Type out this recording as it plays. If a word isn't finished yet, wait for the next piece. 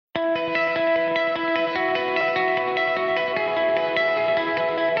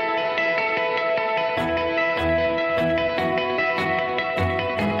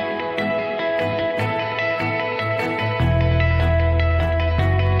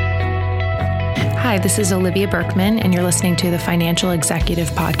Hi, this is Olivia Berkman, and you're listening to the Financial Executive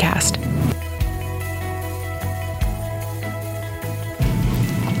Podcast.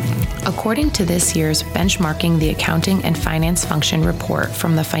 According to this year's Benchmarking the Accounting and Finance Function report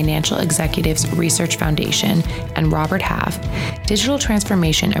from the Financial Executives Research Foundation and Robert Half, digital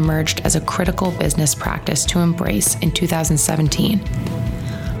transformation emerged as a critical business practice to embrace in 2017.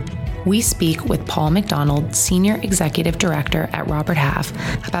 We speak with Paul McDonald, Senior Executive Director at Robert Half,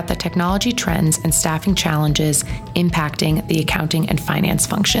 about the technology trends and staffing challenges impacting the accounting and finance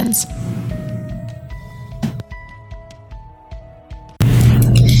functions.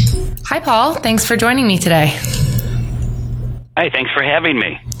 Hi, Paul. Thanks for joining me today. Hi, thanks for having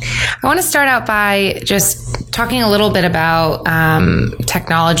me. I want to start out by just talking a little bit about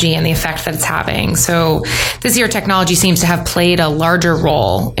technology and the effect that it's having. So this year, technology seems to have played a larger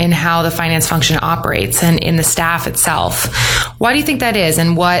role in how the finance function operates and in the staff itself. Why do you think that is,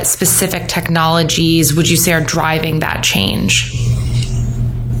 and what specific technologies would you say are driving that change?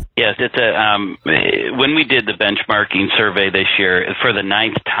 Yes, it's when we did the benchmarking survey this year, for the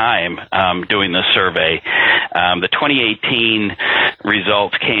ninth time doing the survey, the 2018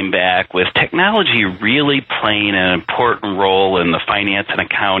 results came back with technology really playing an important role in the finance and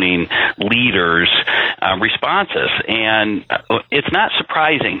accounting leaders' responses. And it's not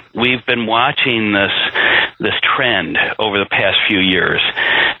surprising. We've been watching this trend over the past few years.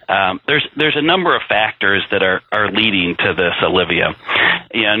 There's a number of factors that are leading to this, Olivia.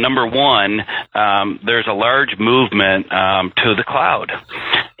 Number one, there's a large movement to the cloud,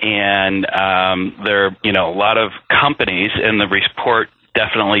 and there are a lot of companies, and the report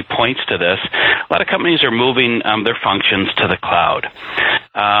definitely points to this. A lot of companies are moving their functions to the cloud.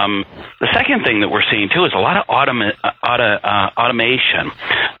 The second thing that we're seeing too is a lot of automation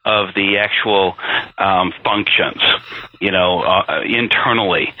of the actual functions,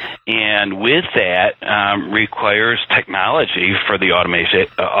 internally, and with that requires technology for the automation.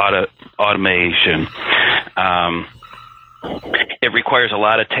 It requires a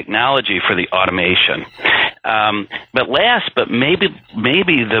lot of technology for the automation. But last, but maybe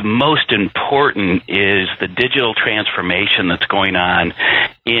the most important is the digital transformation that's going on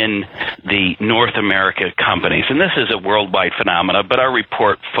in the North America companies. And this is a worldwide phenomenon, but our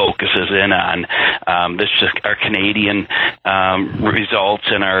report focuses in on our Canadian results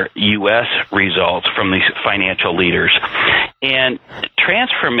and our U.S. results from these financial leaders. And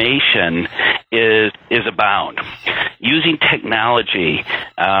transformation is abound. Using technology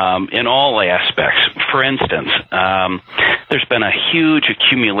in all aspects. For instance, there's been a huge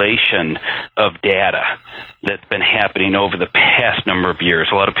accumulation of data that's been happening over the past number of years.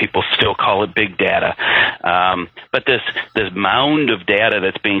 A lot of people still call it big data. But this mound of data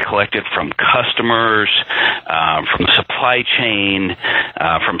that's being collected from customers, from the supply chain,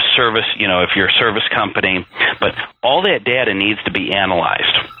 from service, if you're a service company, but all that data needs to be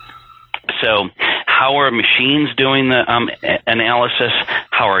analyzed. So how are machines doing the analysis?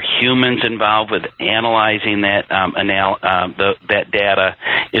 How are humans involved with analyzing that that data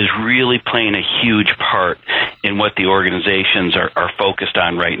is really playing a huge part in what the organizations are focused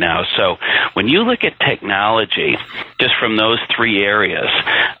on right now. So when you look at technology, just from those three areas,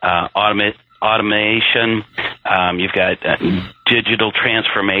 automation, you've got digital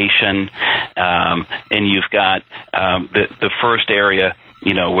transformation, and you've got the first area,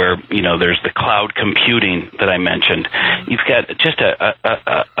 where, there's the cloud computing that I mentioned. You've got just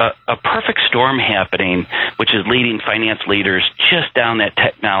a perfect storm happening, which is leading finance leaders just down that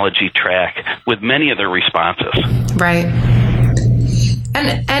technology track with many of their responses. Right.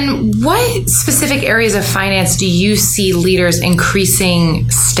 And what specific areas of finance do you see leaders increasing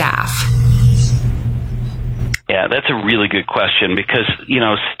staff? Yeah, that's a really good question because,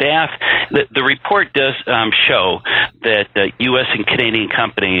 staff, the report does show that U.S. and Canadian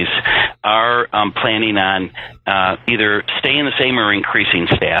companies are planning on either staying the same or increasing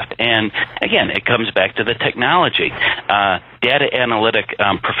staff. And again, it comes back to the technology. Data analytic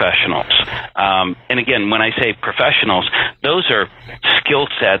professionals. And again, when I say professionals, those are skill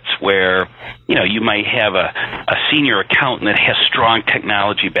sets where, you might have a senior accountant that has strong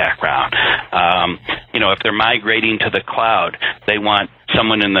technology background. If they're migrating to the cloud, they want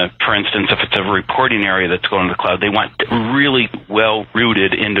someone for instance, if it's a reporting area that's going to the cloud, they want really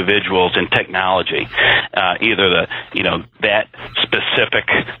well-rooted individuals in technology, either that specific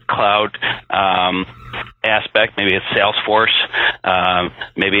cloud aspect. Maybe it's Salesforce.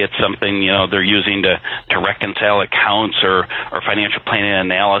 Maybe it's something they're using to reconcile accounts or financial planning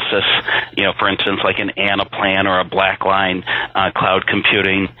analysis. For instance, like an Anaplan or a Blackline cloud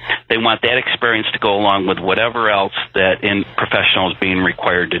computing. They want that experience to go along with whatever else that in professionals being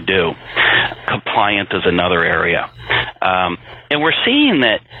required to do. compliance is another area. And we're seeing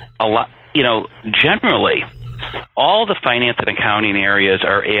that a lot, generally, all the finance and accounting areas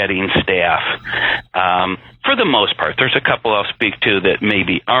are adding staff. For the most part, there's a couple I'll speak to that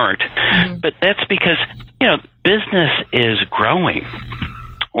maybe aren't, but that's because, business is growing.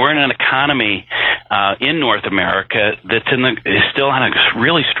 We're in an economy in North America that's is still on a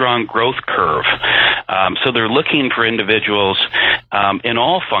really strong growth curve. So they're looking for individuals in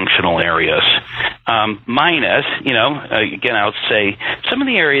all functional areas. Minus, again, I would say some of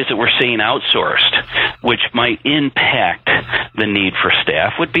the areas that we're seeing outsourced, which might impact the need for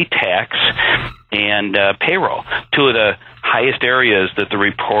staff, would be tax and payroll, two of the highest areas that the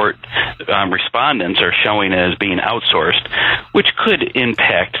report respondents are showing as being outsourced, which could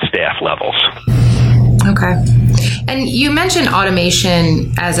impact staff levels. Okay. And you mentioned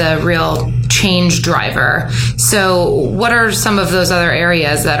automation as a real change driver. So what are some of those other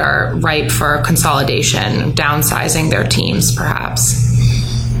areas that are ripe for consolidation, downsizing their teams, perhaps?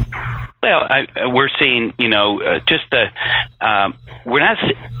 Well, we're seeing, just we're not...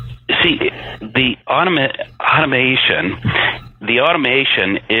 See, the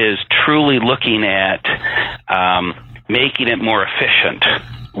automation is truly looking at making it more efficient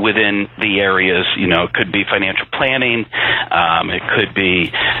within the areas. It could be financial planning, it could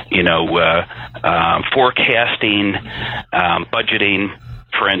be, forecasting, budgeting,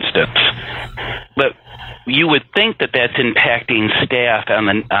 for instance. But you would think that that's impacting staff on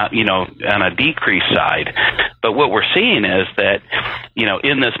the on a decrease side, but what we're seeing is that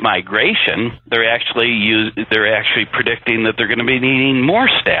in this migration, they're actually predicting that they're going to be needing more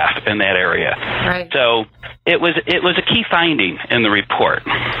staff in that area. Right. So it was a key finding in the report.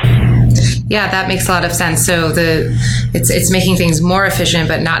 Yeah, that makes a lot of sense. So it's making things more efficient,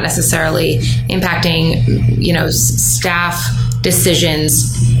 but not necessarily impacting staff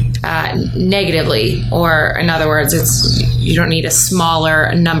decisions negatively, or in other words, you don't need a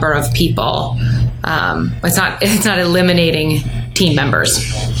smaller number of people. It's not eliminating team members.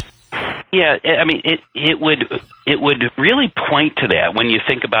 Yeah, I mean, it would really point to that when you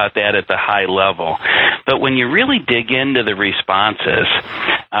think about that at the high level. But when you really dig into the responses,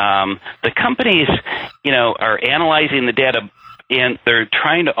 the companies, are analyzing the data and they're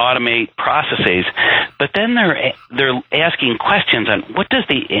trying to automate processes, but then they're asking questions on what does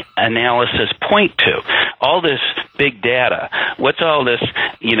the analysis point to? All this big data. What's all this,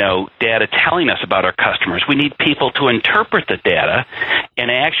 data telling us about our customers? We need people to interpret the data, and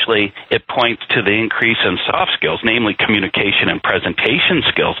actually it points to the increase in soft skills, namely communication and presentation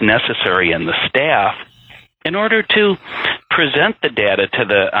skills necessary in the staff in order to present the data to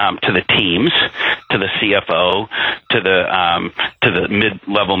the teams, to the CFO, to the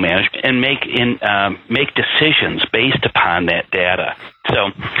mid-level management, and make decisions based upon that data.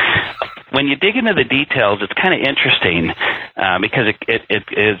 So when you dig into the details, it's kind of interesting because it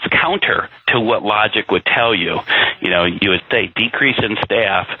is counter to what logic would tell you. You would say decrease in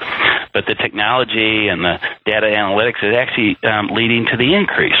staff, but the technology and the data analytics is actually leading to the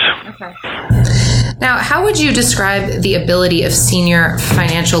increase. Okay. Now, how would you describe the ability of senior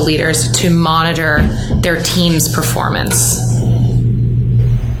financial leaders to monitor their team's performance?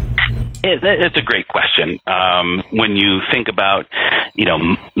 It's a great question. When you think about, the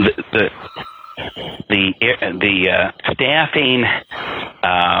staffing.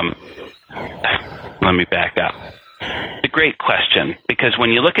 Let me back up. It's a great question because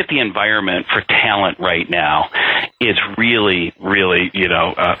when you look at the environment for talent right now, it's really, really,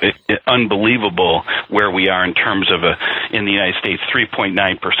 unbelievable where we are in terms of in the United States,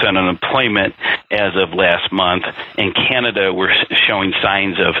 3.9% unemployment as of last month. In Canada, we're showing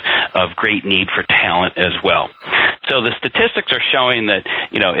signs of great need for talent as well. So the statistics are showing that,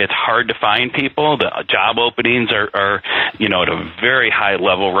 it's hard to find people. The job openings are at a very high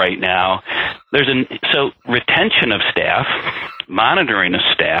level right now. So retention of staff, monitoring of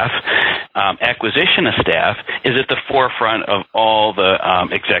staff, acquisition of staff is at the forefront of all the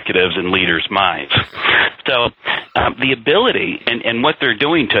executives and leaders' minds. So the ability and what they're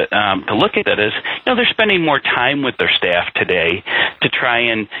doing to look at that is, they're spending more time with their staff today to try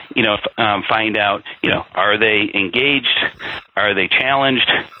and, find out, are they engaged? Are they challenged?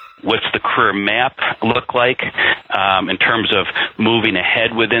 What's the career map look like in terms of moving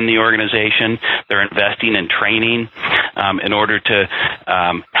ahead within the organization? They're investing in training in order to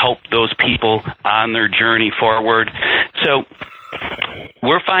help those people on their journey forward. So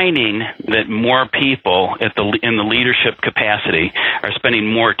we're finding that more people in the leadership capacity are spending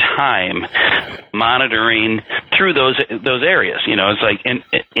more time monitoring through those areas. It's like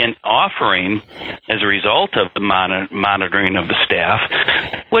in offering, as a result of the monitoring of the staff,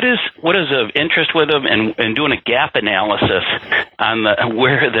 what is of interest with them, and doing a gap analysis on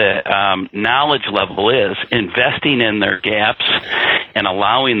where the knowledge level is, investing in their gaps, and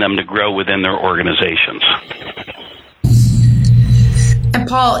allowing them to grow within their organizations. And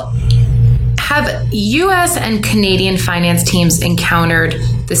Paul, have U.S. and Canadian finance teams encountered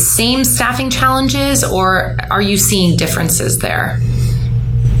the same staffing challenges, or are you seeing differences there?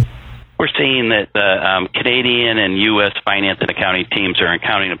 We're seeing that the Canadian and U.S. finance and accounting teams are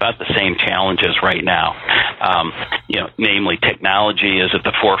encountering about the same challenges right now. Namely, technology is at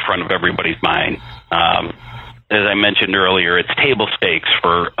the forefront of everybody's mind. As I mentioned earlier, it's table stakes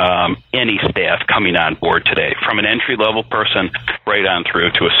for any staff coming on board today, from an entry-level person right on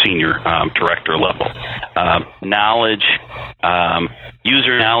through to a senior director level. Knowledge,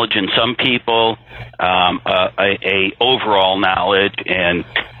 user knowledge in some people, a overall knowledge, and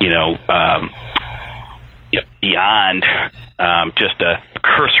beyond just a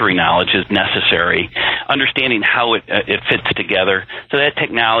cursory knowledge is necessary. Understanding how it fits together, so that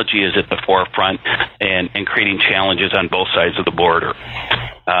technology is at the forefront and creating challenges on both sides of the border.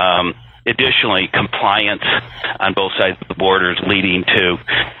 Additionally, compliance on both sides of the border is leading to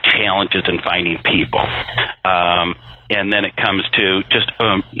challenges in finding people. And then it comes to just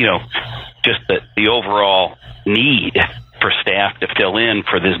the overall need for staff to fill in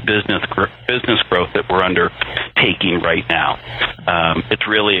for this business growth that we're undertaking right now. It's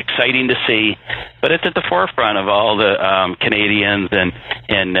really exciting to see, but it's at the forefront of all the Canadians and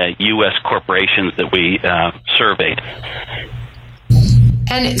U.S. corporations that we surveyed.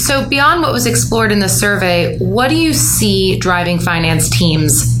 And so beyond what was explored in the survey, what do you see driving finance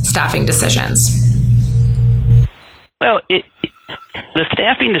teams' staffing decisions? Well, the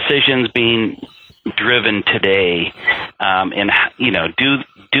staffing decisions being driven today,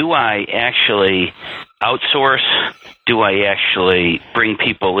 do I actually outsource? Do I actually bring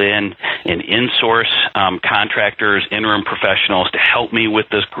people in and insource contractors, interim professionals to help me with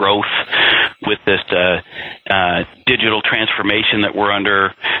this growth, with this digital transformation that we're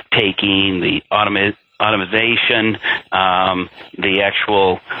undertaking, the automation, the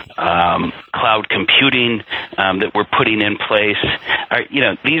actual cloud computing that we're putting in place?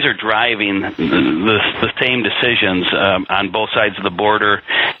 These are driving the same decisions on both sides of the border.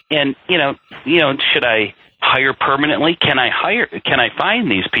 And should I hire permanently? Can I find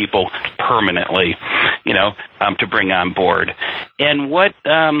these people permanently? To bring on board, and what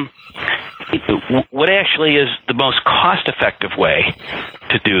actually is the most cost-effective way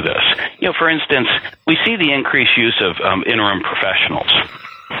to do this? For instance, we see the increased use of interim professionals.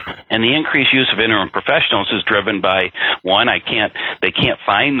 And the increased use of interim professionals is driven by, one, they can't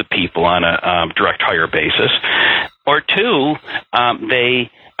find the people on a direct hire basis, or two, they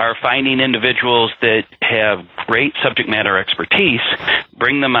are finding individuals that have great subject matter expertise,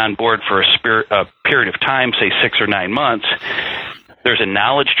 bring them on board for a period of time, say 6 or 9 months. There's a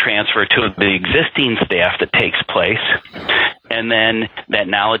knowledge transfer to the existing staff that takes place, and then that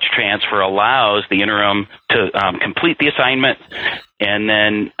knowledge transfer allows the interim to complete the assignment, and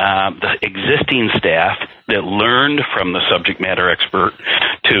then the existing staff that learned from the subject matter expert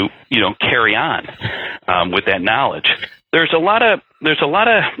to carry on with that knowledge. There's a lot of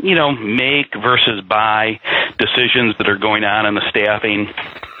make versus buy decisions that are going on in the staffing.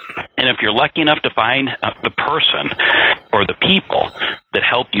 And if you're lucky enough to find the person or the people that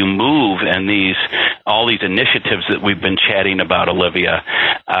help you move in all these initiatives that we've been chatting about, Olivia,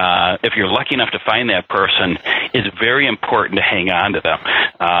 if you're lucky enough to find that person, it's very important to hang on to them.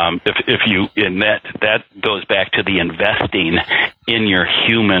 That goes back to the investing in your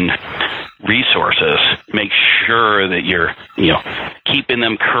human resources. Make sure that you're keeping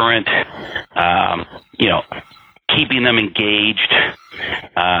them current, keeping them engaged,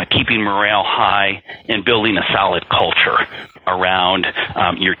 keeping morale high, and building a solid culture around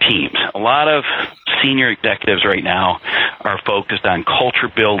your teams. A lot of senior executives right now are focused on culture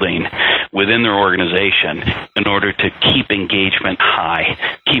building within their organization in order to keep engagement high,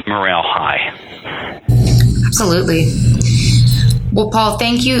 keep morale high. Absolutely. Well, Paul,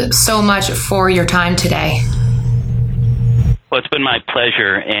 thank you so much for your time today. Well, it's been my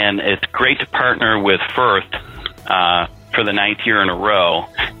pleasure, and it's great to partner with Firth for the 9th year in a row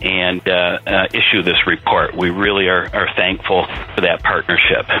and issue this report. We really are thankful for that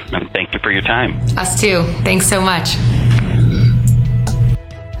partnership, and thank you for your time. Us too. Thanks so much.